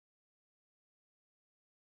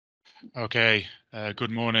Okay, good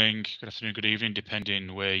morning, good afternoon, good evening,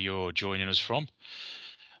 depending where you're joining us from.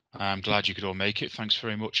 I'm glad you could all make it. Thanks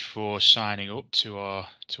very much for signing up to our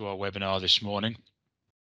webinar this morning.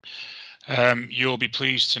 You'll be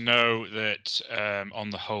pleased to know that on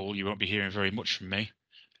the whole, you won't be hearing very much from me.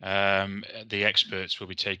 The experts will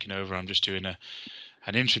be taking over. I'm just doing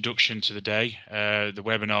an introduction to the day. The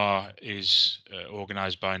webinar is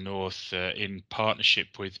organised by North in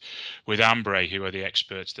partnership with Ambrey, who are the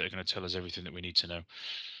experts that are going to tell us everything that we need to know.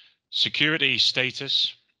 Security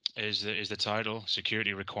status is the title.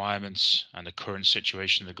 Security requirements and the current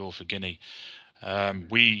situation in the Gulf of Guinea.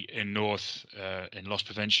 We in North, in loss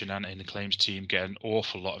prevention and in the claims team, get an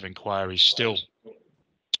awful lot of inquiries still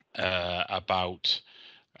about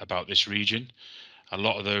this region. A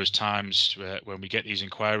lot of those times when we get these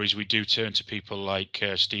inquiries, we do turn to people like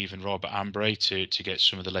Steve and Rob at Ambrey to get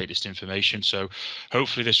some of the latest information. So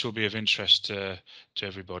hopefully this will be of interest to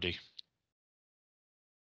everybody.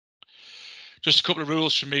 Just a couple of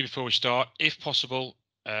rules from me before we start. If possible,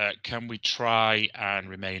 can we try and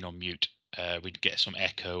remain on mute? We'd get some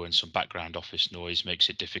echo and some background office noise, makes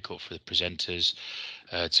it difficult for the presenters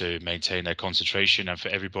to maintain their concentration and for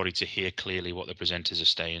everybody to hear clearly what the presenters are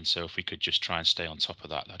saying. So if we could just try and stay on top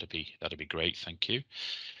of that, that'd be great. Thank you.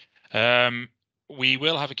 We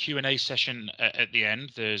will have a Q&A session at the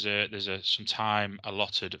end. There's some time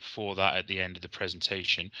allotted for that at the end of the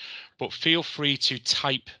presentation, but feel free to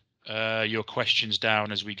type your questions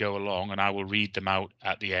down as we go along, and I will read them out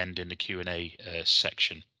at the end in the Q&A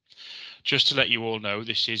section. Just to let you all know,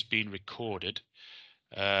 this is being recorded,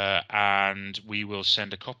 and we will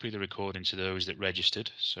send a copy of the recording to those that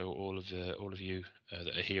registered. So all of you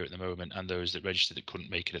that are here at the moment and those that registered that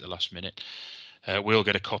couldn't make it at the last minute will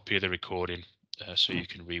get a copy of the recording so you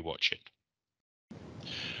can rewatch it.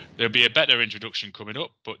 There'll be a better introduction coming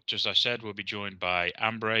up, but just as I said, we'll be joined by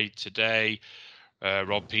Ambrey today,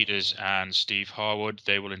 Rob Peters and Steve Harwood.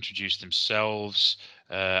 They will introduce themselves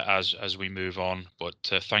as we move on, but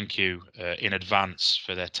thank you in advance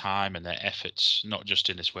for their time and their efforts, not just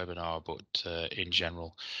in this webinar, but in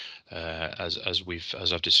general. As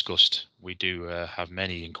I've discussed, we do have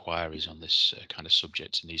many inquiries on this kind of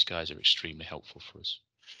subject, and these guys are extremely helpful for us.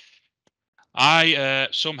 I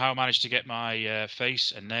somehow managed to get my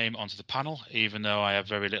face and name onto the panel, even though I have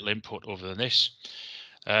very little input other than this.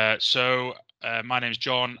 My name is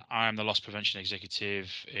John. I'm the Loss Prevention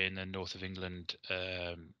Executive in the North of England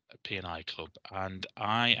P&I Club, and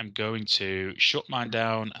I am going to shut mine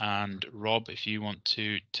down. And Rob, if you want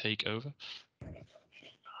to take over.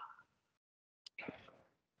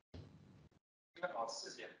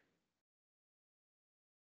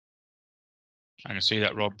 I can see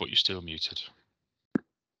that, Rob, but you're still muted.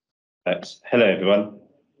 Hello, everyone.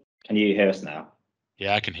 Can you hear us now?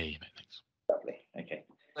 Yeah, I can hear you, mate. Thanks. Lovely. Okay.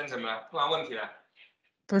 So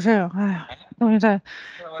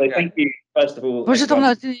thank you, first of all. 不是动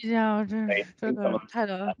到这一下，这个太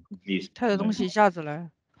多东西一下子来。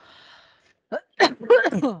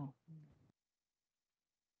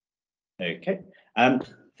Okay.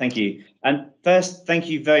 Thank you. And first, thank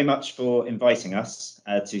you very much for inviting us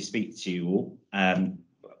to speak to you all.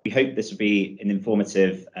 We hope this will be an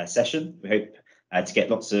informative session. We hope to get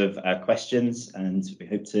lots of questions, and we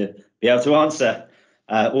hope to be able to answer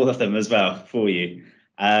all of them as well for you.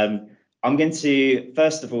 I'm going to,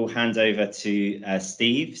 first of all, hand over to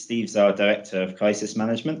Steve. Steve's our Director of Crisis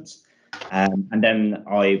Management, and then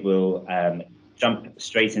I will jump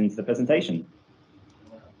straight into the presentation.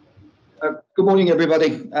 Good morning,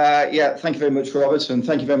 everybody. Yeah, thank you very much, Robert, and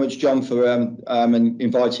thank you very much, John, for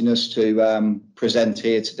inviting us to present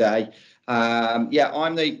here today. Yeah,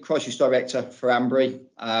 I'm the Crisis Director for Ambrey.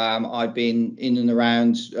 I've been in and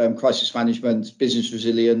around crisis management, business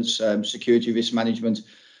resilience, security risk management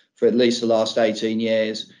for at least the last 18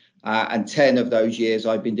 years. And 10 of those years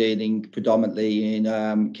I've been dealing predominantly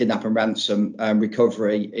in kidnap and ransom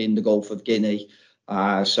recovery in the Gulf of Guinea.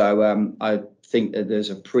 So I think that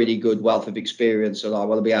there's a pretty good wealth of experience, and I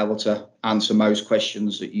will be able to answer most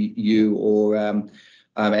questions that you or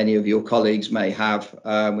any of your colleagues may have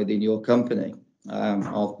within your company.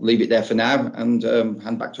 I'll leave it there for now and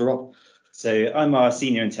hand back to Rob. So I'm our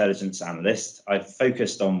Senior Intelligence Analyst. I've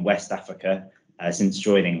focused on West Africa since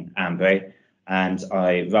joining Ambrey, and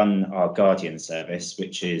I run our Guardian service,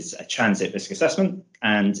 which is a transit risk assessment,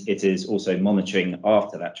 and it is also monitoring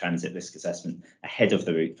after that transit risk assessment ahead of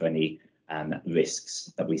the route for any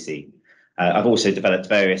risks that we see. I've also developed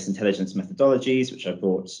various intelligence methodologies, which I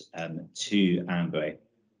brought to Ambrey.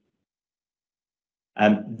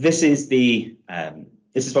 This is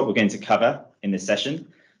what we're going to cover in this session.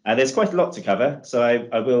 There's quite a lot to cover, so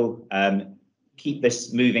I will keep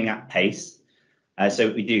this moving at pace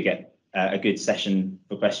so we do get a good session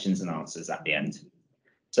for questions and answers at the end.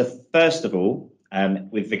 So first of all,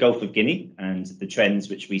 with the Gulf of Guinea and the trends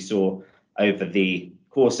which we saw over the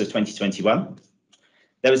course of 2021,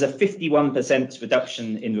 there was a 51%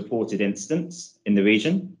 reduction in reported incidents in the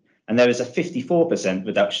region, and there was a 54%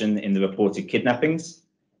 reduction in the reported kidnappings.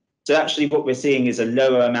 So actually what we're seeing is a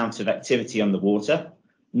lower amount of activity on the water,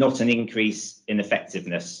 not an increase in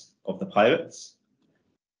effectiveness of the pirates.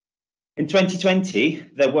 In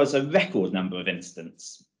 2020, there was a record number of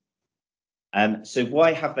incidents. So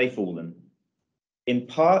why have they fallen? In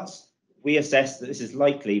part, we assess that this is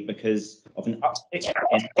likely because of an uptick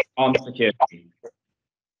in armed security.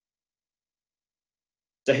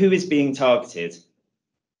 So who is being targeted?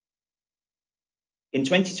 In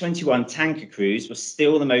 2021, tanker crews were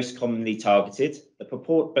still the most commonly targeted, but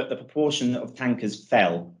the proportion of tankers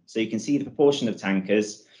fell. So you can see the proportion of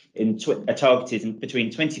tankers targeted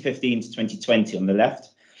between 2015 to 2020 on the left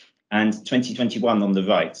and 2021 on the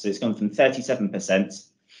right. So it's gone from 37%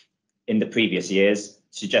 in the previous years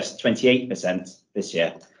to just 28% this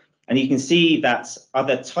year. And you can see that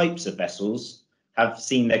other types of vessels have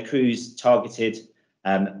seen their crews targeted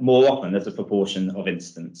more often as a proportion of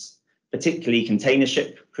incidents, particularly container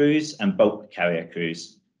ship crews and bulk carrier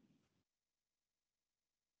crews.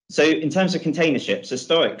 So in terms of container ships,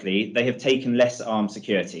 historically, they have taken less armed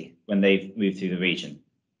security when they've moved through the region.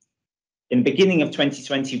 In the beginning of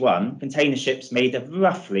 2021, container ships made up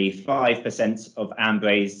roughly 5% of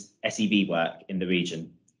Ambrey's SEV work in the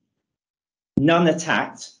region. None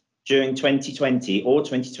attacked during 2020 or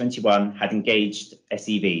 2021 had engaged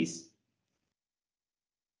SEVs.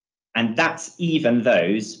 And that's even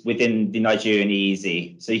those within the Nigerian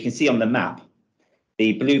EEZ. So you can see on the map,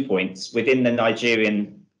 the blue points within the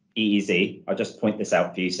Nigerian EEZ. I'll just point this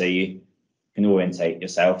out for you so you can orientate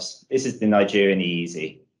yourselves. This is the Nigerian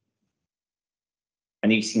EEZ.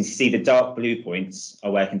 And you can see the dark blue points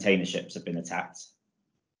are where container ships have been attacked.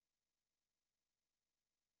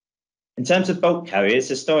 In terms of bulk carriers,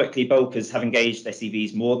 historically bulkers have engaged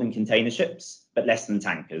SEVs more than container ships, but less than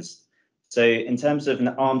tankers. So in terms of an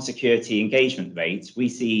armed security engagement rate, we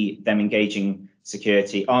see them engaging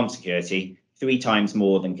armed security 3 times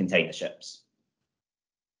more than container ships.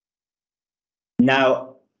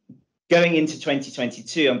 Now, going into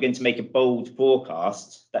 2022, I'm going to make a bold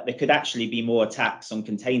forecast that there could actually be more attacks on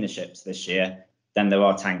container ships this year than there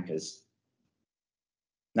are tankers.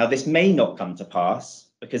 Now, this may not come to pass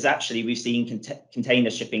because actually we've seen container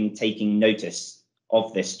shipping taking notice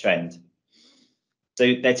of this trend.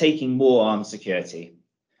 So they're taking more armed security.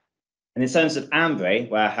 And in terms of Ambrey,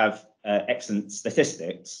 where I have excellent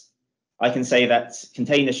statistics, I can say that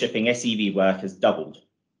container shipping SEV work has doubled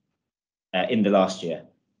in the last year.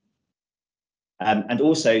 And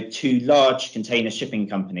also 2 large container shipping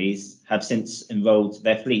companies have since enrolled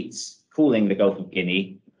their fleets calling the Gulf of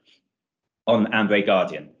Guinea on Ambrey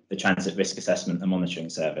Guardian, the Transit Risk Assessment and Monitoring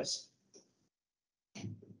Service.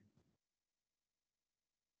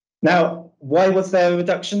 Now, why was there a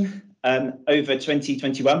reduction over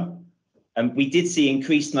 2021? We did see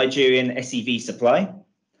increased Nigerian SEV supply,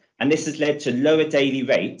 and this has led to lower daily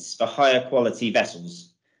rates for higher quality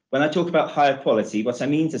vessels. When I talk about higher quality, what I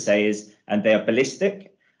mean to say is, they are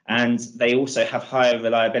ballistic and they also have higher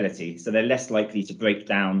reliability, so they're less likely to break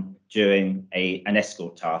down during an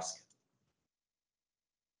escort task.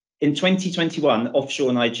 In 2021,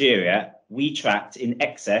 offshore Nigeria, we tracked in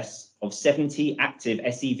excess of 70 active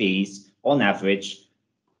SEVs on average,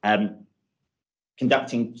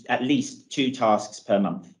 conducting at least 2 tasks per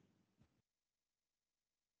month.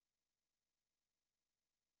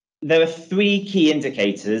 There are 3 key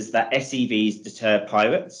indicators that SEVs deter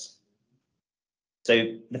pirates.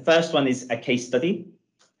 So the first one is a case study.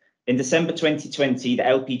 In December 2020, the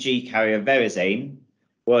LPG carrier Verazane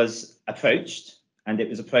was approached, and it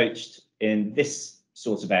was approached in this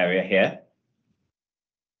sort of area here.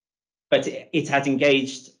 But it had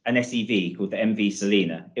engaged an SEV called the MV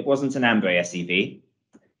Selina. It wasn't an Ambrey SEV,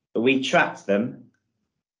 but we tracked them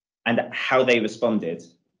and how they responded.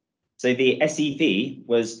 So the SEV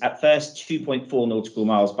was at first 2.4 nautical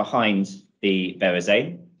miles behind the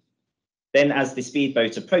Verazane. Then as the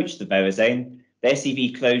speedboat approached the Verazane, the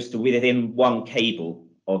SEV closed to within 1 cable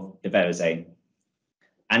of the Verazane.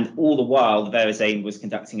 And all the while, the Verazane was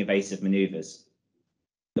conducting evasive maneuvers.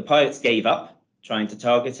 The pirates gave up trying to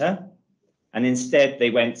target her, and instead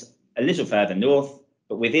they went a little further north,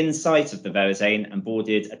 but within sight of the Verazane, and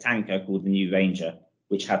boarded a tanker called the New Ranger,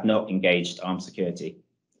 which had not engaged armed security.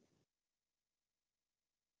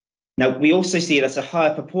 Now, we also see that a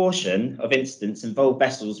higher proportion of incidents involve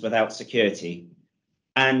vessels without security.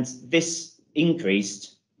 And this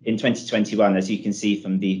increased in 2021, as you can see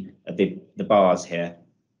from the bars here.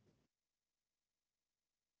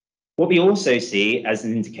 What we also see as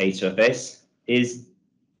an indicator of this is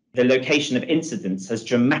the location of incidents has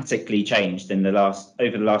dramatically changed over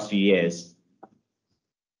the last few years.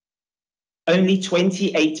 Only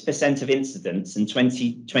 28% of incidents in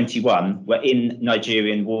 2021 were in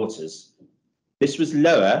Nigerian waters. This was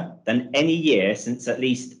lower than any year since at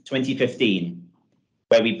least 2015,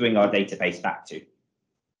 where we bring our database back to.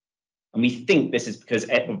 And we think this is because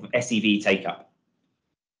of SEV take-up.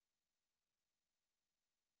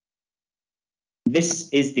 This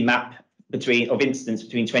is the map of incidents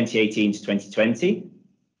between 2018 to 2020.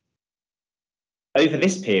 Over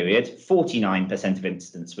this period, 49% of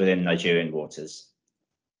incidents were in Nigerian waters.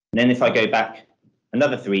 And then if I go back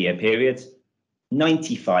another 3-year period,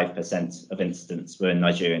 95% of incidents were in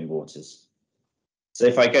Nigerian waters. So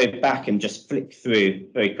if I go back and just flick through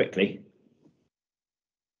very quickly.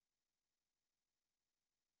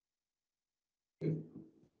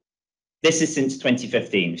 This is since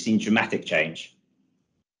 2015. We've seen dramatic change.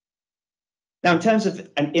 Now, in terms of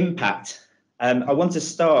an impact, I want to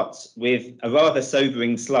start with a rather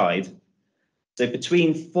sobering slide. So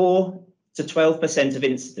between 4 to 12% of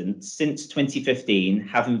incidents since 2015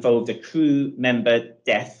 have involved a crew member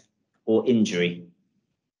death or injury.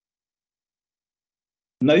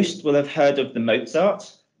 Most will have heard of the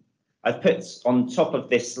Mozart. I've put on top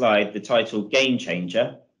of this slide the title Game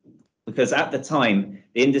Changer, because at the time,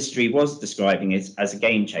 the industry was describing it as a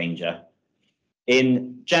game changer.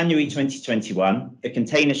 In January 2021, the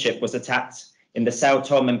container ship was attacked in the Sao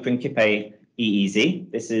Tome and Principe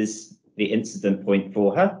EEZ. This is the incident point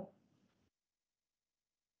for her.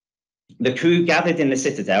 The crew gathered in the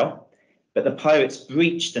citadel, but the pirates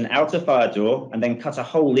breached an outer fire door and then cut a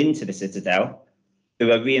hole into the citadel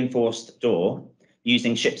through a reinforced door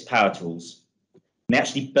using ship's power tools. And they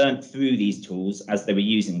actually burnt through these tools as they were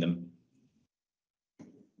using them.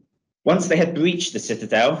 Once they had breached the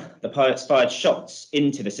citadel, the pirates fired shots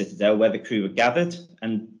into the citadel where the crew were gathered,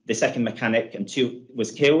 and the second mechanic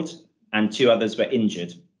was killed and 2 others were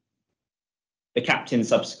injured. The captain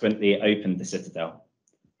subsequently opened the citadel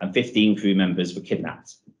and 15 crew members were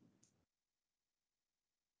kidnapped.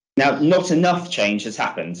 Now, not enough change has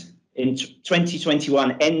happened. In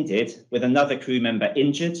 2021 ended with another crew member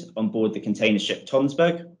injured on board the container ship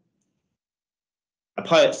Tonsberg. A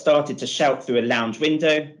pirate started to shout through a lounge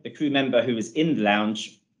window. The crew member who was in the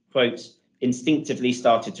lounge, quote, instinctively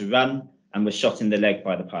started to run and was shot in the leg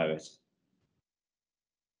by the pirate.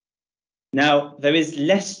 Now, there is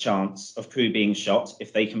less chance of crew being shot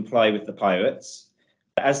if they comply with the pirates.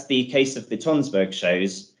 But as the case of the Tonsberg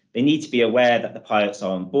shows, they need to be aware that the pirates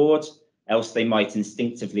are on board, else they might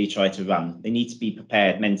instinctively try to run. They need to be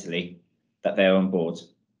prepared mentally that they're on board.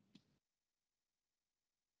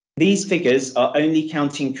 These figures are only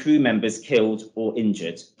counting crew members killed or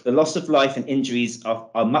injured. The loss of life and injuries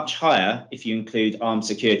are much higher if you include armed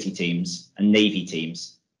security teams and Navy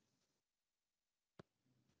teams.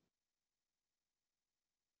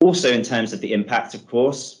 Also, in terms of the impact, of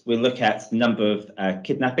course, we'll look at the number of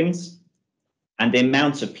kidnappings and the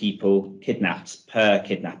amount of people kidnapped per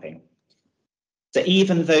kidnapping. So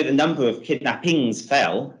even though the number of kidnappings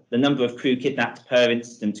fell, the number of crew kidnapped per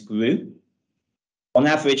incident grew. On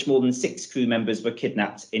average, more than 6 crew members were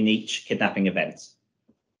kidnapped in each kidnapping event.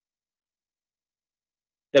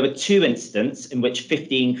 There were 2 incidents in which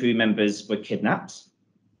 15 crew members were kidnapped.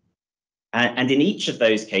 And in each of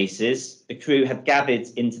those cases, the crew had gathered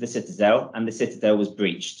into the citadel and the citadel was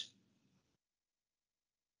breached.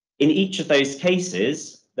 In each of those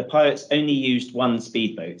cases, the pirates only used 1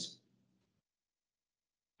 speedboat,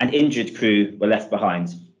 and injured crew were left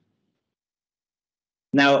behind.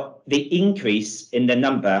 Now, the increase in the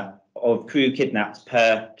number of crew kidnapped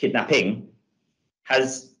per kidnapping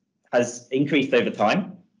has increased over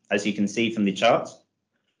time, as you can see from the chart.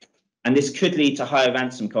 And this could lead to higher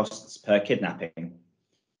ransom costs per kidnapping.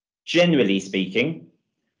 Generally speaking,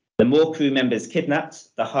 the more crew members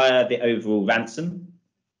kidnapped, the higher the overall ransom,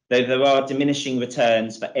 though there are diminishing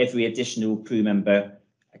returns for every additional crew member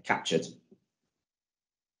captured.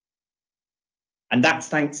 And that's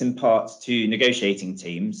thanks in part to negotiating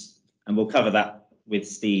teams, and we'll cover that with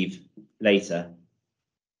Steve later.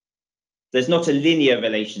 There's not a linear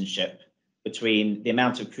relationship between the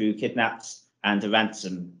amount of crew kidnapped and the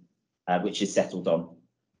ransom which is settled on.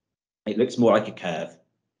 It looks more like a curve.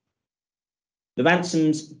 The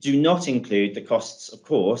ransoms do not include the costs, of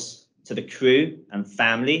course, to the crew and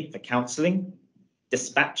family for counselling,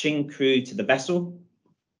 dispatching crew to the vessel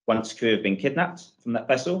once crew have been kidnapped from that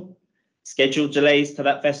vessel, scheduled delays to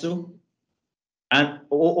that vessel,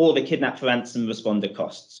 or the kidnap for ransom responder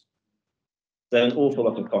costs. So an awful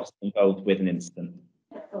lot of costs involved with an incident.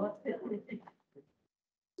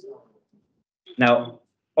 Now,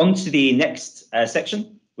 on to the next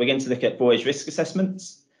section. We're going to look at voyage risk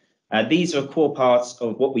assessments. These are a core part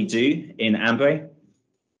of what we do in Ambrey.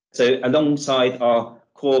 So alongside our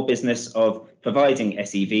core business of providing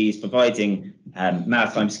SEVs, providing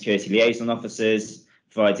maritime security liaison officers,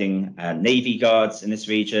 providing Navy guards in this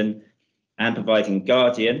region, and providing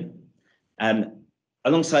Guardian,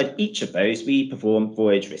 alongside each of those, we perform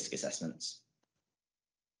voyage risk assessments.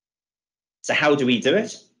 So how do we do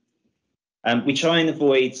it? We try and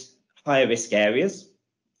avoid higher risk areas.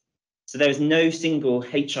 So there is no single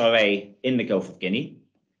HRA in the Gulf of Guinea.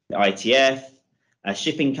 The ITF,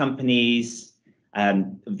 shipping companies,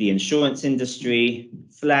 the insurance industry,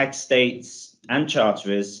 flag states and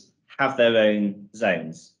charterers have their own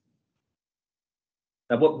zones.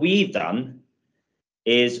 Now what we've done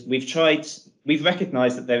is we've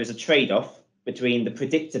recognised that there is a trade-off between the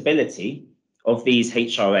predictability of these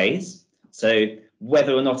HRAs, so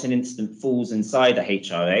whether or not an incident falls inside a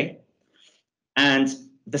HRA, and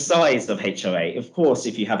the size of HRA. Of course,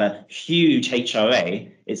 if you have a huge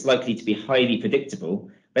HRA, it's likely to be highly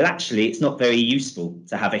predictable, but actually it's not very useful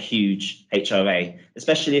to have a huge HRA,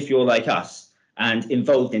 especially if you're like us and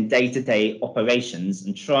involved in day-to-day operations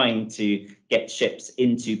and trying to get ships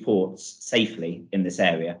into ports safely in this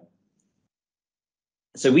area.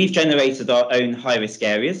 So we've generated our own high-risk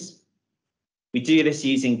areas. We do this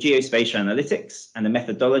using geospatial analytics and a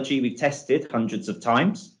methodology we've tested hundreds of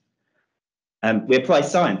times. We apply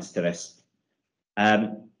science to this.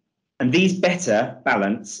 And these better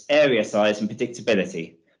balance area size and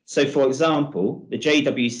predictability. So for example, the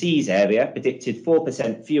JWC's area predicted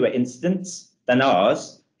 4% fewer incidents than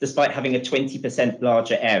ours, despite having a 20%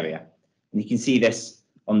 larger area. And you can see this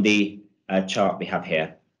on the chart we have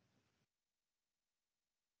here.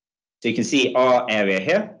 So you can see our area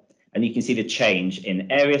here, and you can see the change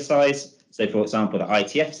in area size. So for example, the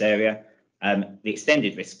ITF's area, the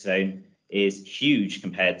extended risk zone is huge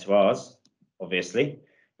compared to ours, obviously,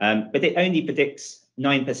 but it only predicts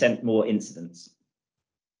 9% more incidents.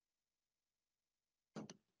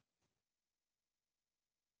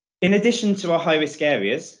 In addition to our high-risk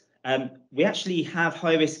areas, we actually have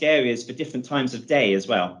high-risk areas for different times of day as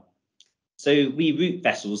well. So we route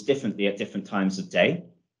vessels differently at different times of day.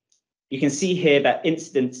 You can see here that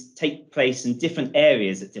incidents take place in different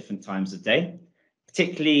areas at different times of day,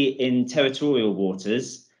 particularly in territorial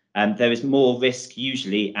waters. There is more risk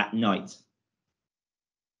usually at night.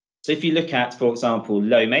 So if you look at, for example,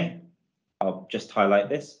 Lomé, I'll just highlight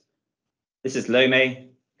this. This is Lomé,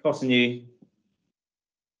 Cotonou,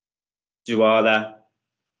 Douala,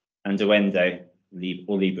 and Owendo,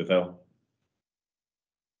 or Libreville.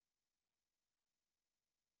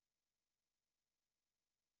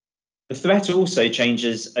 The threat also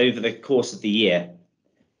changes over the course of the year.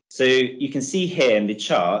 So you can see here in the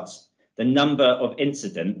chart the number of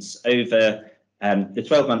incidents over the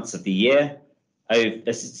 12 months of the year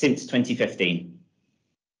since 2015.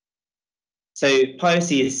 So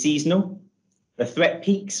piracy is seasonal. The threat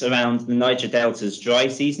peaks around the Niger Delta's dry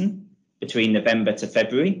season between November to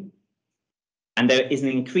February. And there is an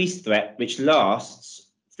increased threat which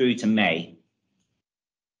lasts through to May.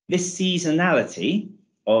 This seasonality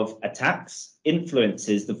of attacks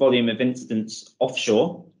influences the volume of incidents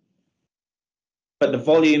offshore, but the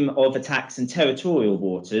volume of attacks in territorial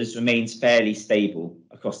waters remains fairly stable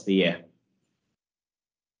across the year.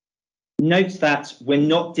 Note that we're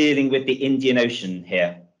not dealing with the Indian Ocean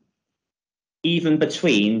here. Even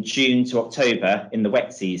between June to October in the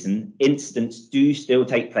wet season, incidents do still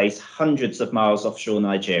take place hundreds of miles offshore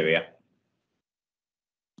Nigeria.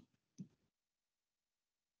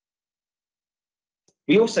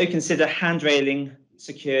 We also consider handrailing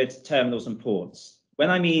secured terminals and ports. When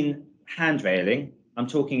I mean handrailing, I'm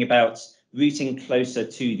talking about routing closer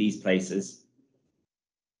to these places.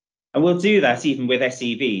 And we'll do that even with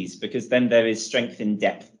SEVs, because then there is strength in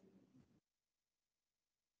depth.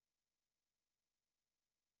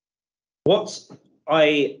 What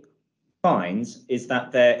I find is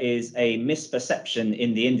that there is a misperception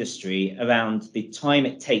in the industry around the time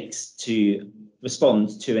it takes to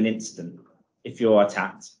respond to an incident if you're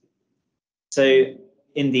attacked. So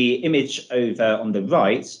in the image over on the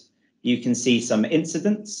right, you can see some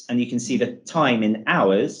incidents and you can see the time in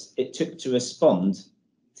hours it took to respond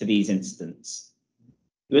to these incidents.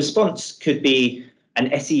 The response could be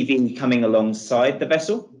an SEV coming alongside the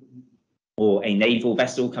vessel, or a naval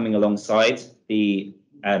vessel coming alongside the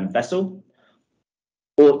vessel,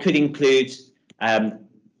 or it could include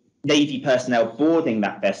Navy personnel boarding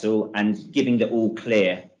that vessel and giving the all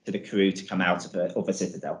clear to the crew to come out of a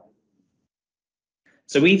citadel.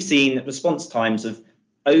 So we've seen response times of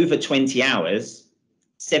over 20 hours,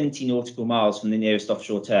 70 nautical miles from the nearest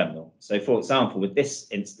offshore terminal. So for example, with this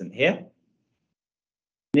incident here,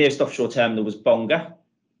 nearest offshore terminal was Bonga.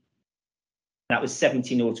 That was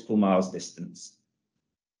 70 nautical miles distance.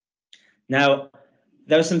 Now,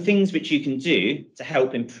 there are some things which you can do to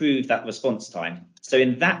help improve that response time. So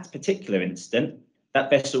in that particular incident, that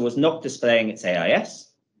vessel was not displaying its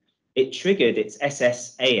AIS. It triggered its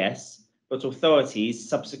SSAS, but authorities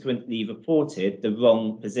subsequently reported the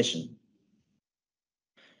wrong position.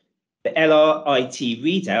 The LRIT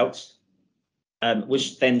readout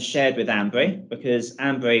was then shared with Ambrey because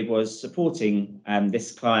Ambrey was supporting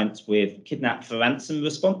this client with kidnap for ransom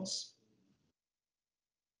response.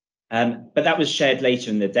 But that was shared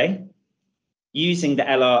later in the day. Using the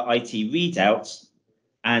LRIT readout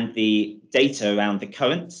and the data around the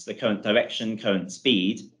current direction, current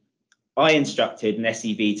speed, I instructed an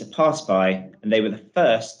SEV to pass by, and they were the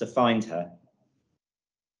first to find her.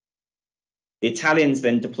 The Italians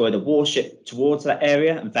then deployed a warship towards that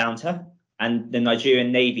area and found her, and the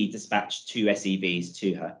Nigerian Navy dispatched 2 SEVs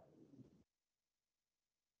to her.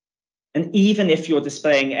 And even if you're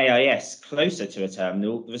displaying AIS closer to a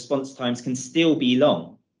terminal, the response times can still be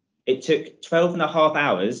long. It took 12.5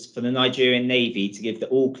 hours for the Nigerian Navy to give the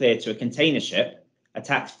all clear to a container ship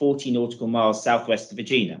attacked 40 nautical miles southwest of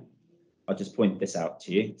Aegina. I'll just point this out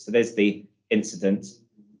to you. So there's the incident,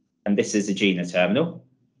 and this is Aegina terminal.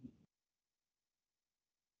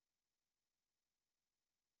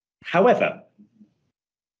 However,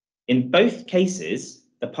 in both cases,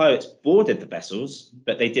 the pirates boarded the vessels,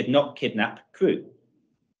 but they did not kidnap crew.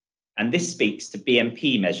 And this speaks to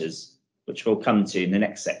BMP measures, which we'll come to in the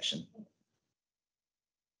next section.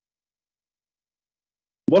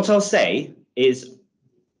 What I'll say is,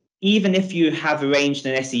 even if you have arranged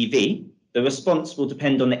an SEV, the response will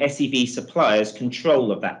depend on the SEV supplier's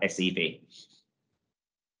control of that SEV.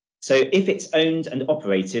 So if it's owned and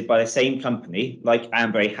operated by the same company, like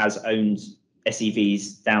Ambrey has owned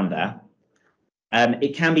SEVs down there,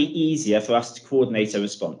 it can be easier for us to coordinate a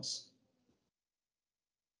response.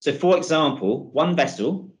 So for example, one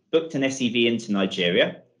vessel booked an SEV into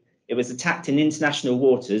Nigeria. It was attacked in international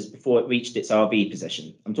waters before it reached its RV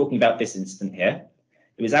position. I'm talking about this incident here.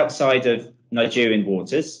 It was outside of Nigerian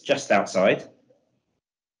waters, just outside.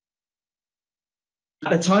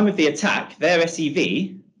 At the time of the attack, their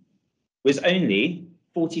SEV was only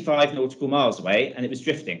 45 nautical miles away and it was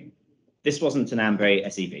drifting. This wasn't an Ambrey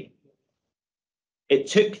SEV. It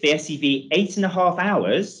took the SEV 8.5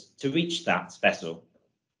 hours to reach that vessel.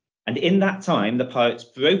 And in that time, the pirates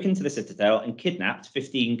broke into the citadel and kidnapped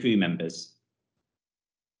 15 crew members.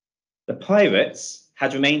 The pirates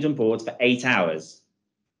had remained on board for 8 hours.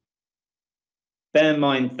 Bear in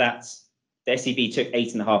mind that the SEV took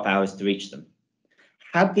 8.5 hours to reach them.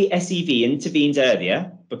 Had the SEV intervened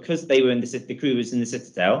earlier, because they were in the crew was in the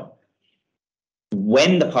citadel,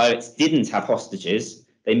 when the pirates didn't have hostages,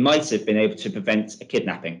 they might have been able to prevent a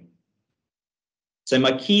kidnapping. So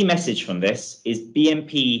my key message from this is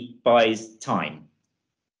BMP buys time.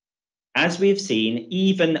 As we have seen,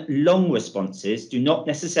 even long responses do not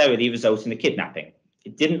necessarily result in a kidnapping.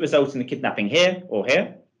 It didn't result in a kidnapping here or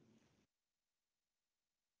here.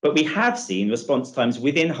 But we have seen response times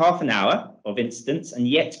within half an hour of incidents, and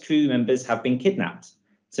yet crew members have been kidnapped.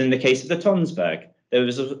 So in the case of the Tonsberg, there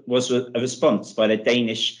was a response by the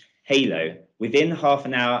Danish Halo within half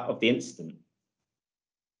an hour of the incident,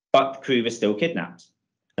 but the crew was still kidnapped.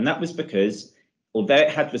 And that was because, although it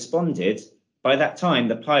had responded, by that time,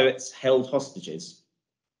 the pirates held hostages.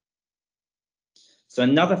 So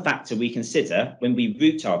another factor we consider when we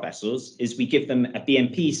route our vessels is we give them a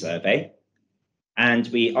BMP survey, and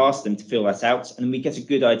we ask them to fill that out, and we get a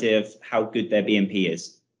good idea of how good their BMP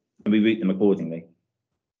is, and we route them accordingly.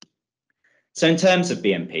 So in terms of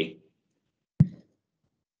BMP,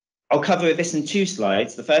 I'll cover this in 2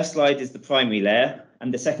 slides. The first slide is the primary layer,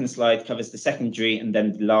 and the second slide covers the secondary and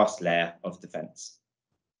then the last layer of defence.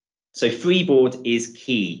 So freeboard is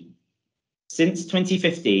key. Since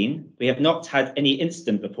 2015, we have not had any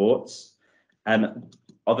incident reports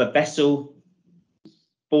of a vessel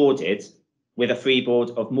boarded with a freeboard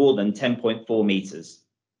of more than 10.4 metres.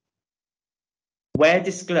 Where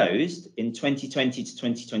disclosed in 2020 to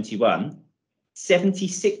 2021,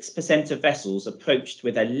 76% of vessels approached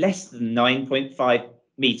with a less than 9.5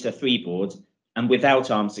 metre freeboard and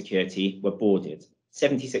without armed security were boarded,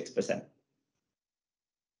 76%.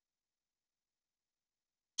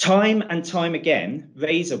 Time and time again,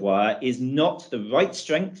 razor wire is not the right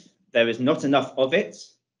strength. There is not enough of it.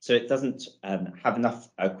 so it doesn't have enough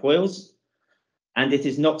coils, and it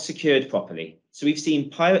is not secured properly. So we've seen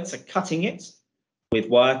pirates are cutting it with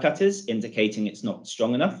wire cutters, indicating it's not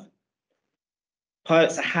strong enough.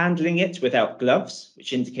 Pirates are handling it without gloves,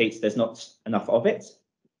 which indicates there's not enough of it.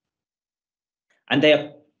 And they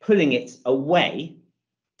are pulling it away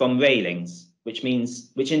from railings, which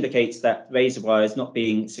indicates that razor wire is not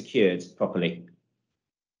being secured properly.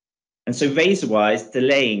 And so razor wire is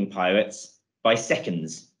delaying pirates by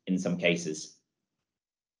seconds in some cases.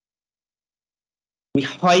 We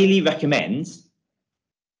highly recommend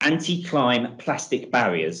anti-climb plastic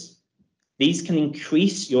barriers. These can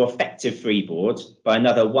increase your effective freeboard by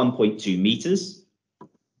another 1.2 meters.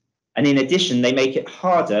 And in addition, they make it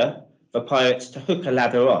harder for pirates to hook a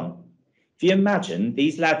ladder on. If you imagine,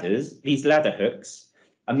 these ladder hooks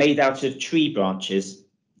are made out of tree branches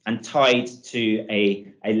and tied to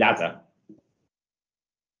a ladder.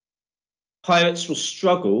 Pirates will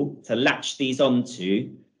struggle to latch these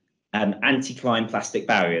onto anti-climb plastic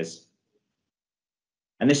barriers.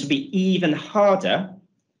 And this will be even harder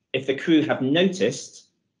if the crew have noticed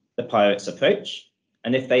the pirates' approach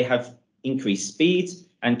and if they have increased speed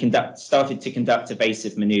and started to conduct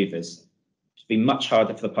evasive maneuvers. It will be much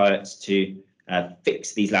harder for the pirates to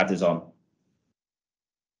fix these ladders on.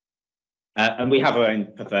 And we have our own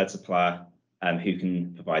preferred supplier who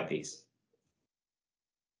can provide these.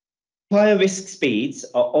 Higher risk speeds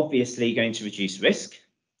are obviously going to reduce risk.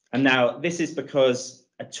 And now this is because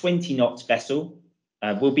a 20-knot vessel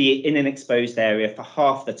will be in an exposed area for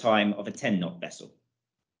half the time of a 10-knot vessel.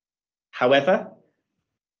 However,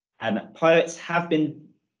 pirates have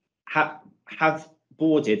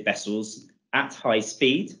boarded vessels at high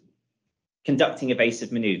speed, conducting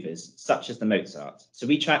evasive maneuvers, such as the Mozart. So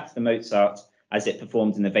we tracked the Mozart as it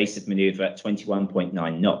performed an evasive maneuver at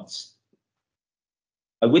 21.9 knots.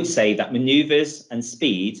 I would say that maneuvers and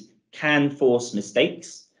speed can force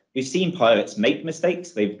mistakes. We've seen pirates make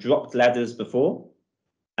mistakes. They've dropped ladders before,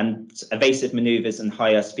 and evasive maneuvers and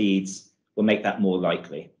higher speeds will make that more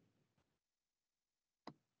likely.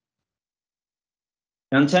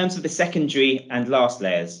 Now, in terms of the secondary and last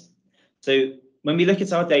layers, so when we look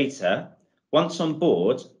at our data, once on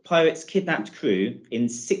board, pirates kidnapped crew in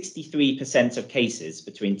 63% of cases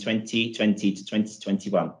between 2020 to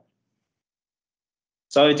 2021.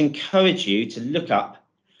 So I would encourage you to look up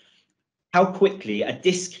how quickly a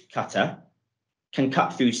disc cutter can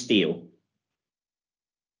cut through steel.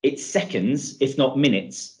 It's seconds, if not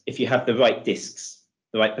minutes, if you have the right discs,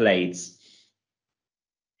 the right blades.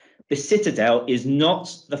 The Citadel is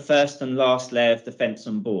not the first and last layer of defence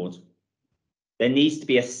on board. There needs to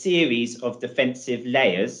be a series of defensive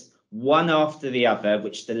layers, one after the other,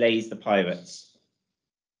 which delays the pirates.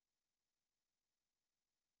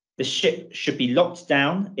 The ship should be locked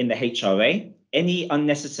down in the HRA. Any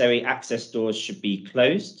unnecessary access doors should be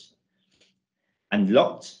closed and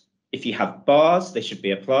locked. If you have bars, they should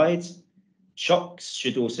be applied. Chocks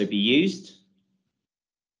should also be used.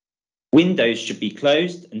 Windows should be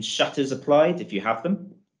closed and shutters applied if you have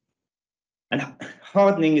them. And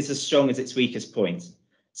hardening is as strong as its weakest point.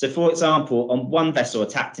 So, for example, on one vessel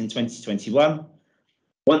attacked in 2021,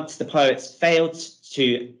 once the pirates failed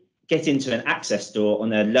to get into an access door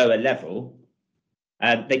on a lower level,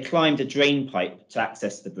 they climbed a drain pipe to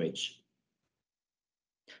access the bridge.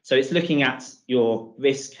 So it's looking at your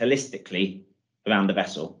risk holistically around the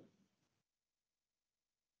vessel.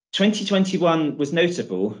 2021 was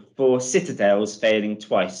notable for Citadels failing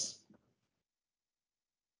twice.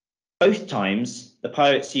 Both times, the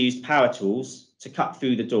pirates used power tools to cut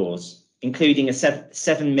through the doors, including a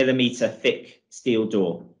 7mm thick steel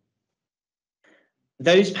door.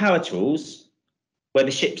 Those power tools were the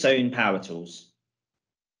ship's own power tools.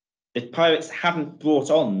 The pirates haven't brought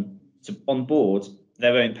on board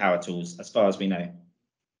their own power tools, as far as we know.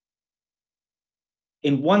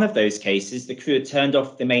 In one of those cases, the crew had turned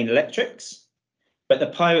off the main electrics, but the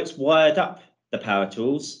pirates wired up the power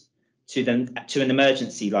tools to an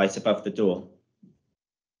emergency light above the door.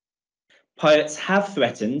 Pirates have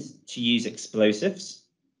threatened to use explosives,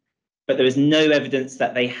 but there is no evidence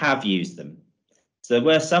that they have used them. So there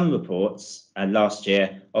were some reports last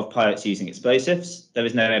year of pirates using explosives. There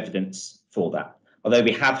is no evidence for that. Although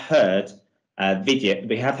we have heard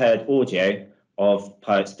audio of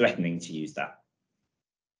pirates threatening to use that.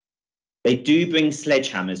 They do bring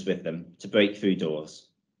sledgehammers with them to break through doors.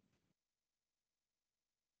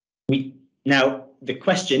 Now, the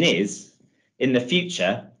question is, in the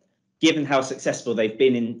future, given how successful they've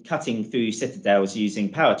been in cutting through citadels using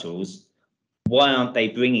power tools, why aren't they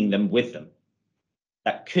bringing them with them?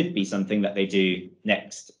 That could be something that they do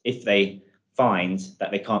next if they find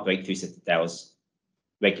that they can't break through citadels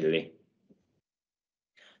regularly.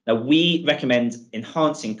 Now, we recommend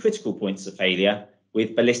enhancing critical points of failure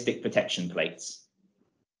with ballistic protection plates.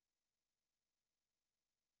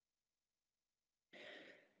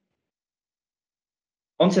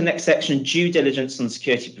 On to the next section, due diligence on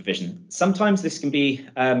security provision. Sometimes this can be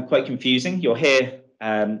quite confusing. You'll hear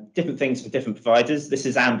different things for different providers. This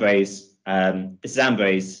is Ambrey's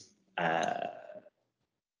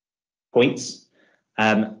points.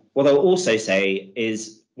 What I'll also say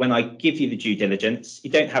is when I give you the due diligence, you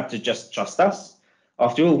don't have to just trust us.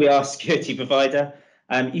 After all, we are a security provider.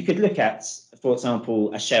 You could look at, for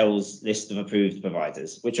example, a Shell's list of approved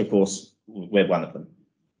providers, which of course we're one of them.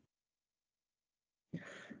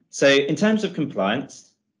 So in terms of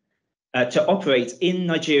compliance, to operate in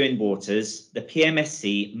Nigerian waters, the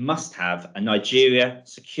PMSC must have a Nigeria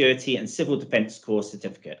Security and Civil Defence Corps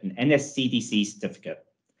certificate, an NSCDC certificate.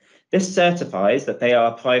 This certifies that they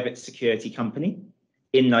are a private security company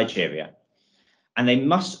in Nigeria, and they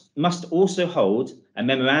must also hold a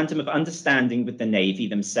memorandum of understanding with the Navy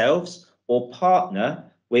themselves or partner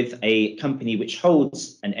with a company which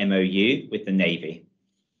holds an MOU with the Navy.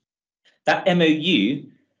 That MOU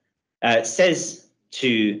says to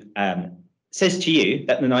you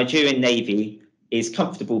that the Nigerian Navy is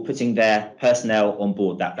comfortable putting their personnel on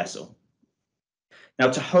board that vessel. Now,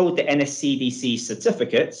 to hold the NSCDC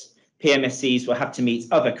certificate, PMSCs will have to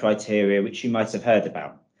meet other criteria which you might have heard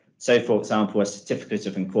about. So, for example, a certificate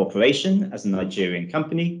of incorporation as a Nigerian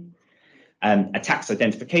company, a tax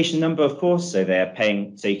identification number, of course, so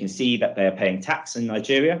you can see that they're paying tax in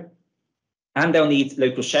Nigeria, and they'll need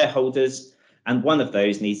local shareholders, and one of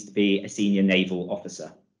those needs to be a senior naval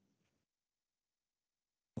officer.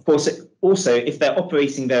 Of course, also, if they're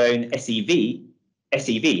operating their own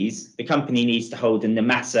SEVs, the company needs to hold a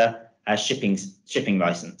NIMASA shipping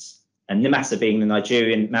license, and NIMASA being the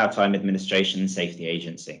Nigerian Maritime Administration and Safety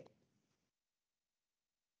Agency.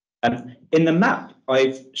 In the map,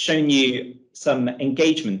 I've shown you some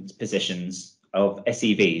engagement positions of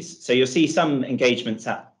SEVs. So you'll see some engagements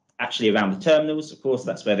actually around the terminals. Of course,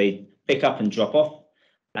 that's where they pick up and drop off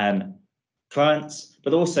clients.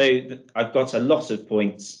 But also, I've got a lot of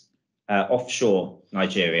points offshore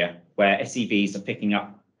Nigeria where SEVs are picking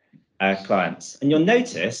up clients. And you'll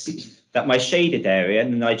notice that my shaded area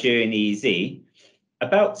in the Nigerian EEZ,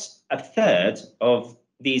 about a third of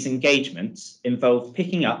these engagements involve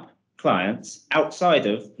picking up clients outside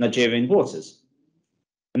of Nigerian waters.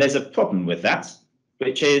 And there's a problem with that,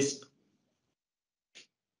 which is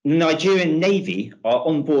the Nigerian Navy are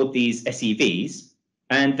on board these SEVs,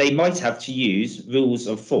 and they might have to use rules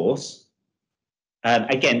of force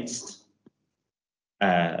against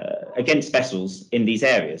vessels in these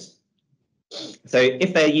areas. So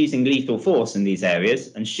if they're using lethal force in these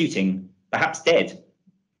areas and shooting, perhaps dead,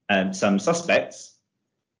 some suspects,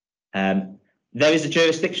 there is a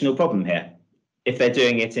jurisdictional problem here. If they're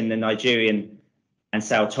doing it in the Nigerian and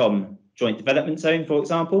Sao Tome Joint Development Zone, for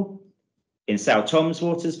example, in Sao Tome's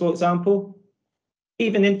waters, for example,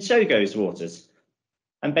 even in Togo's waters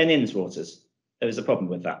and Benin's waters, there is a problem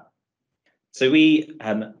with that. So we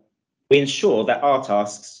ensure that our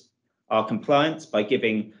tasks are compliant by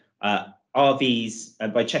giving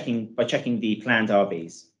RVs, by checking the planned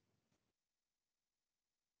RVs.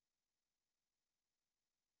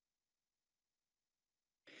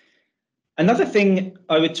 Another thing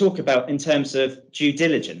I would talk about in terms of due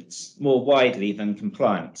diligence more widely than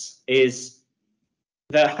compliance is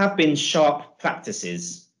there have been sharp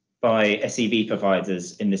practices by SEV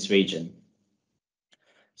providers in this region.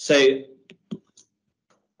 So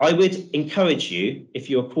I would encourage you, if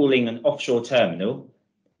you're calling an offshore terminal,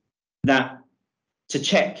 to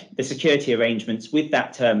check the security arrangements with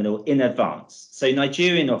that terminal in advance. So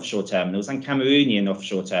Nigerian offshore terminals and Cameroonian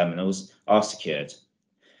offshore terminals are secured.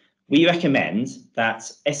 We recommend that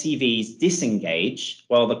SEVs disengage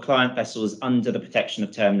while the client vessel is under the protection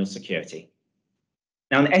of terminal security.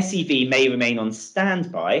 Now, an SEV may remain on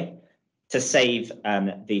standby to save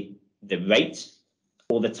the rate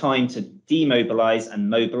or the time to demobilize and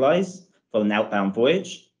mobilize for an outbound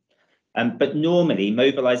voyage. But normally,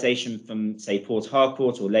 mobilization from, say, Port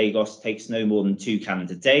Harcourt or Lagos takes no more than 2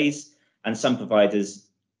 calendar days, and some providers,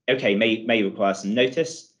 may require some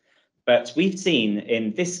notice. But we've seen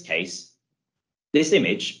in this case, this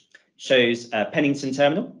image shows Pennington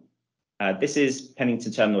Terminal. This is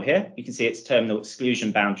Pennington Terminal here. You can see its terminal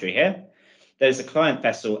exclusion boundary here. There's a client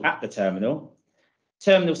vessel at the terminal.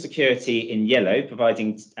 Terminal security in yellow,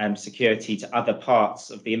 providing security to other parts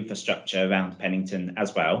of the infrastructure around Pennington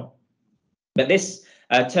as well. But this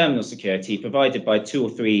terminal security, provided by 2 or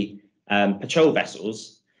 3 patrol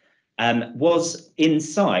vessels, was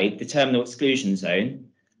inside the terminal exclusion zone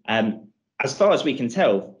As far as we can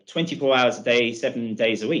tell, 24 hours a day, 7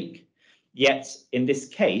 days a week. Yet in this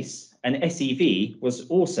case, an SEV was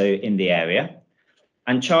also in the area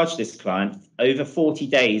and charged this client over 40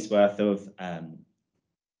 days worth of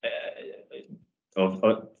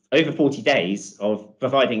over 40 days of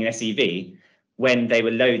providing an SEV when they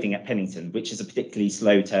were loading at Pennington, which is a particularly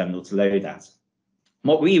slow terminal to load at.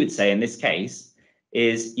 What we would say in this case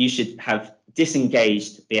is you should have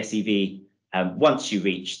disengaged the SEV once you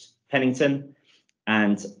reached Pennington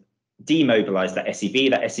and demobilised that SEV.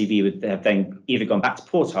 That SEV would have then either gone back to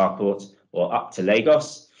Port Harcourt or up to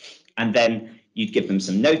Lagos, and then you'd give them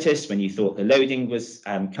some notice when you thought the loading was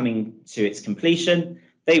coming to its completion.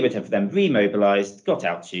 They would have then remobilised, got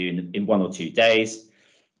out to you in 1 or 2 days,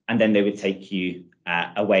 and then they would take you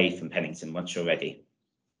away from Pennington once you're ready.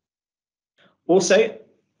 Also,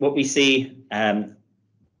 what we see are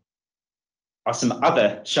some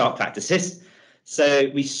other sharp practices. So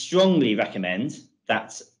we strongly recommend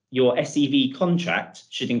that your SEV contract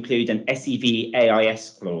should include an SEV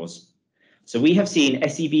AIS clause. So we have seen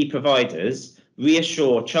SEV providers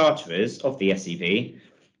reassure charterers of the SEV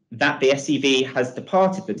that the SEV has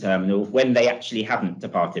departed the terminal when they actually haven't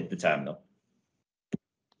departed the terminal.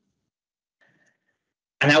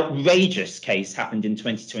 An outrageous case happened in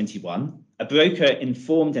 2021. A broker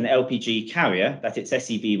informed an LPG carrier that its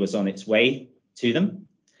SEV was on its way to them,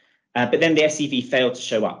 but then the SEV failed to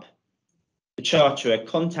show up. The charterer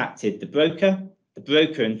contacted the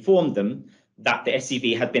broker informed them that the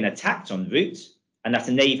SEV had been attacked en route and that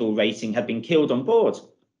a naval rating had been killed on board.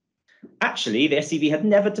 Actually, the SEV had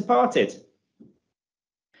never departed.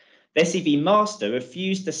 The SEV master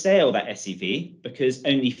refused to sail that SEV because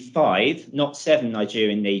only 5, not 7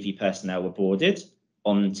 Nigerian Navy personnel were boarded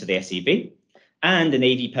onto the SEV, and the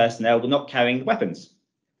Navy personnel were not carrying weapons.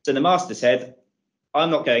 So the master said, I'm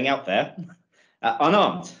not going out there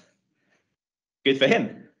unarmed. Good for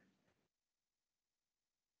him.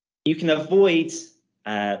 You can avoid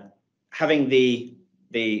having the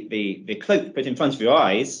cloak put in front of your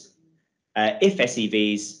eyes if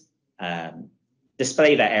SEVs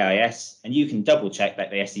display their AIS, and you can double check that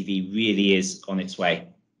the SEV really is on its way.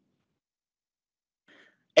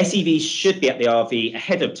 SEVs should be at the RV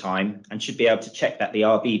ahead of time and should be able to check that the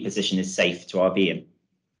RV position is safe to RV in.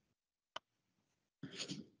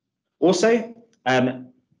 Also,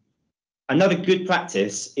 another good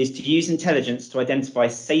practice is to use intelligence to identify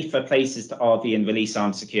safer places to RV and release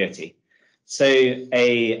armed security. So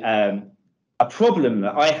a problem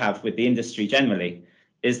that I have with the industry generally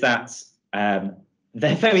is that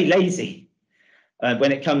they're very lazy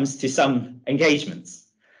when it comes to some engagements.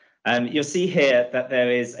 You'll see here that there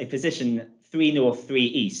is a position 3 north, 3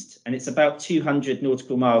 east, and it's about 200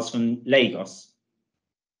 nautical miles from Lagos.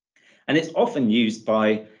 And it's often used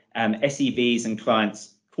by SEVs and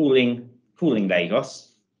clients calling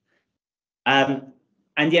Lagos. And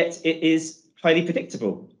yet it is highly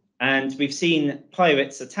predictable. And we've seen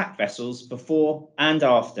pirates attack vessels before and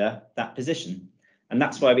after that position. And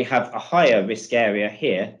that's why we have a higher risk area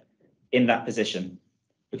here in that position,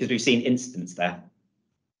 because we've seen incidents there.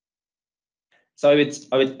 So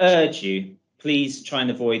I would urge you, please try and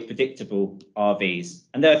avoid predictable RVs.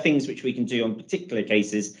 And there are things which we can do on particular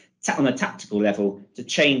cases on a tactical level to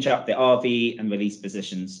change up the RV and release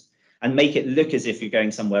positions and make it look as if you're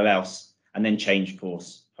going somewhere else and then change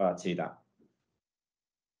course prior to that.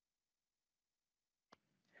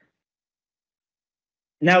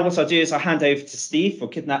 Now what I'll do is I'll hand over to Steve for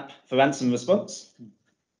kidnap for ransom response.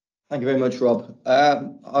 Thank you very much, Rob.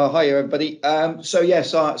 Hi, everybody. So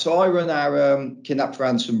I run our kidnap for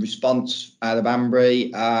ransom response out of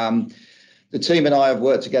Ambrey. The team and I have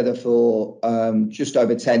worked together for just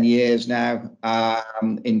over 10 years now.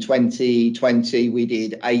 In 2020, we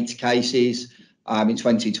did 8 cases. In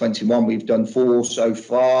 2021, we've done 4 so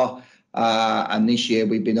far. And this year,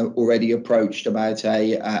 we've been already approached about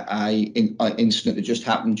an incident that just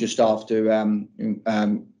happened just after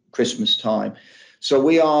Christmas time. So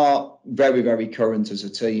we are very, very current as a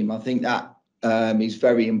team. I think that is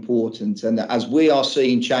very important. And as we are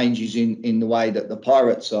seeing changes in the way that the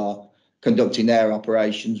pirates are conducting their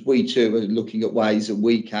operations, we too are looking at ways that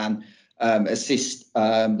we can assist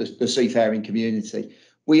the seafaring community.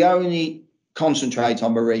 We only concentrate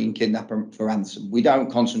on marine kidnapping for ransom. We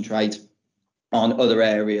don't concentrate on other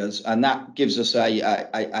areas, and that gives us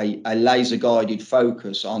a laser-guided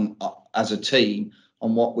focus on as a team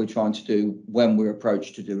on what we're trying to do when we're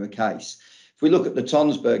approached to do a case. If we look at the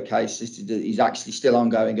Tonsberg case, this is actually still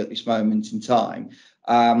ongoing at this moment in time.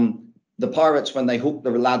 The pirates, when they hooked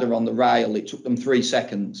the ladder on the rail, it took them 3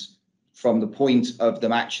 seconds from the point of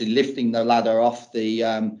them actually lifting the ladder off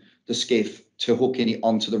the skiff to hooking it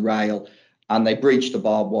onto the rail, and they breached the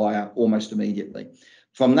barbed wire almost immediately.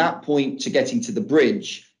 From that point to getting to the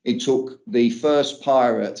bridge, it took the first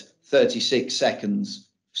pirate 36 seconds.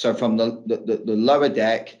 So from the lower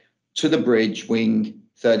deck to the bridge wing,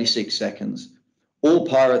 36 seconds. All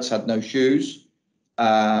pirates had no shoes,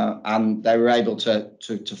 and they were able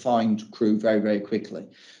to find crew very, very quickly.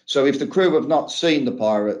 So if the crew have not seen the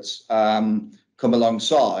pirates come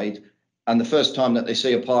alongside, and the first time that they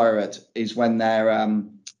see a pirate is when they're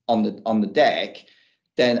on the deck,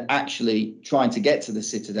 then actually trying to get to the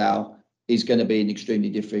citadel is going to be an extremely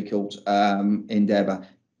difficult endeavour.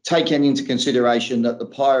 Taking into consideration that the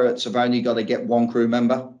pirates have only got to get one crew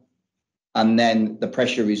member, and then the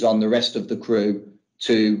pressure is on the rest of the crew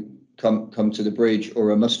to come to the bridge or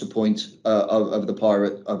a muster point of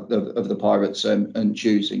the pirates and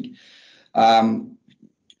choosing.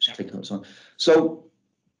 So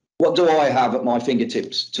what do I have at my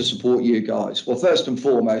fingertips to support you guys? Well, first and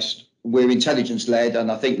foremost, we're intelligence led,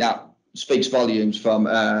 and I think that speaks volumes from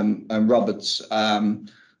Robert's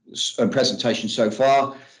presentation so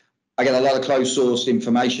far. I get a lot of closed sourced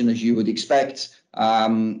information, as you would expect.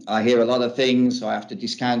 I hear a lot of things. I have to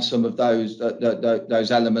discount some of those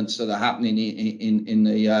elements that are happening in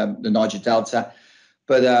the Niger Delta.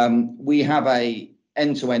 But we have a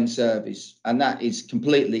end-to-end service, and that is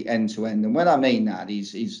completely end-to-end. And when I mean that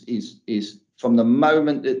is from the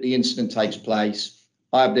moment that the incident takes place,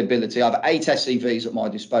 I have the ability. I have 8 SCVs at my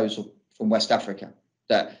disposal from West Africa.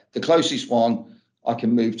 That the closest one I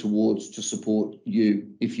can move towards to support you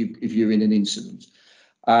if you're in an incident.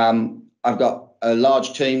 I've got a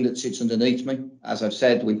large team that sits underneath me. As I've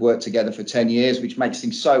said, we've worked together for 10 years, which makes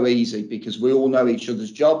things so easy because we all know each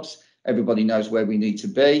other's jobs. Everybody knows where we need to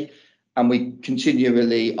be. And we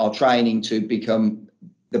continually are training to become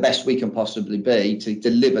the best we can possibly be to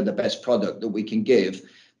deliver the best product that we can give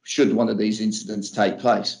should one of these incidents take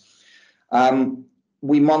place.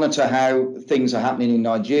 We monitor how things are happening in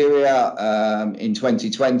Nigeria. In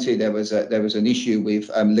 2020, there was an issue with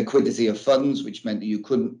liquidity of funds, which meant that you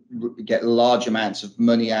couldn't get large amounts of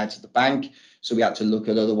money out of the bank. So we had to look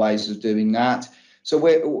at other ways of doing that. So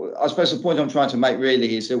I suppose the point I'm trying to make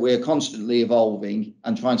really is that we're constantly evolving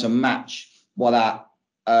and trying to match what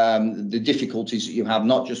the difficulties that you have,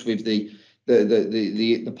 not just with the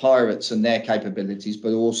pirates and their capabilities,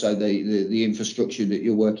 but also the infrastructure that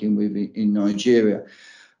you're working with in Nigeria.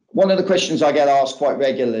 One of the questions I get asked quite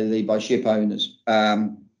regularly by ship owners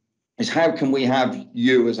is how can we have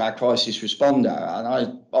you as our crisis responder? And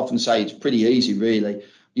I often say it's pretty easy, really.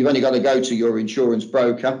 You've only got to go to your insurance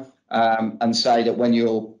broker and say that when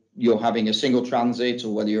you're having a single transit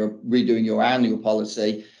or whether you're redoing your annual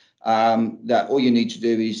policy, that all you need to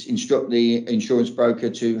do is instruct the insurance broker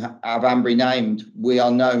to have Ambrey named. We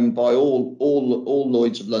are known by all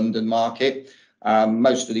Lloyd's of London market.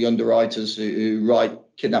 Most of the underwriters who write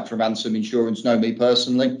kidnap for ransom insurance know me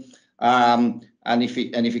personally. And if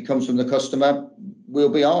it comes from the customer, we'll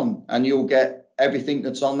be on, and you'll get everything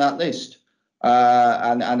that's on that list.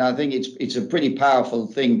 And I think it's a pretty powerful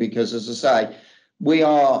thing because, as I say, we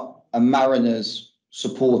are a mariners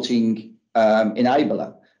supporting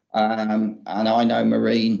enabler. And I know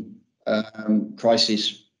marine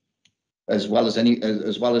crisis as well as any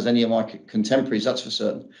of my contemporaries. That's for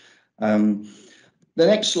certain. The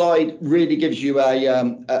next slide really gives you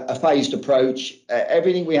a phased approach.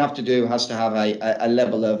 Everything we have to do has to have a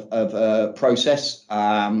level of process.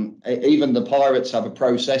 Even the pirates have a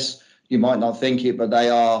process. You might not think it, but they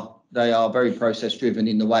are very process driven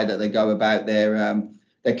in the way that they go about their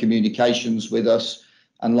communications with us,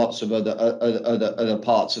 and lots of other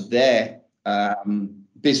parts of their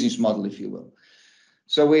business model, if you will.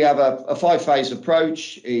 So we have a 5-phase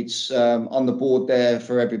approach. It's on the board there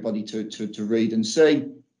for everybody to read and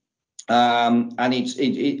see. And as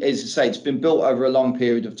I say, it's been built over a long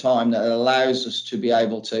period of time that allows us to be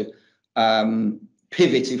able to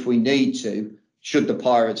pivot if we need to, should the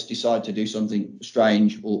pirates decide to do something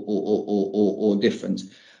strange or different.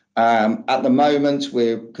 At the moment,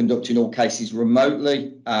 we're conducting all cases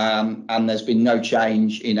remotely, and there's been no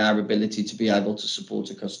change in our ability to be able to support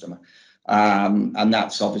a customer. And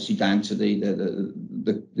that's obviously down to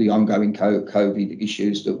the ongoing COVID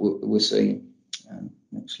issues that we're seeing.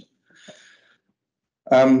 Next slide.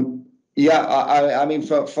 I mean,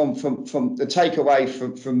 from the takeaway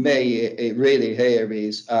from me, it really here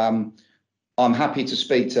is I'm happy to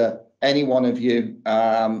speak to any one of you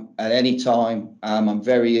at any time. I'm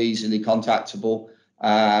very easily contactable,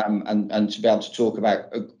 and to be able to talk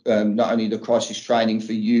about not only the crisis training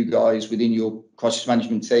for you guys within your crisis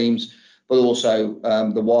management teams, but also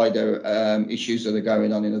the wider issues that are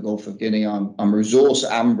going on in the Gulf of Guinea. I'm a resource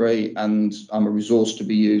at Ambrey, and I'm a resource to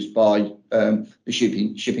be used by the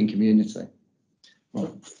shipping community.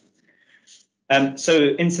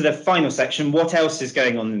 So into the final section, what else is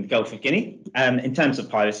going on in the Gulf of Guinea in terms of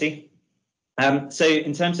piracy? So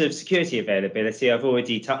in terms of security availability, I've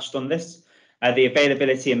already touched on this. The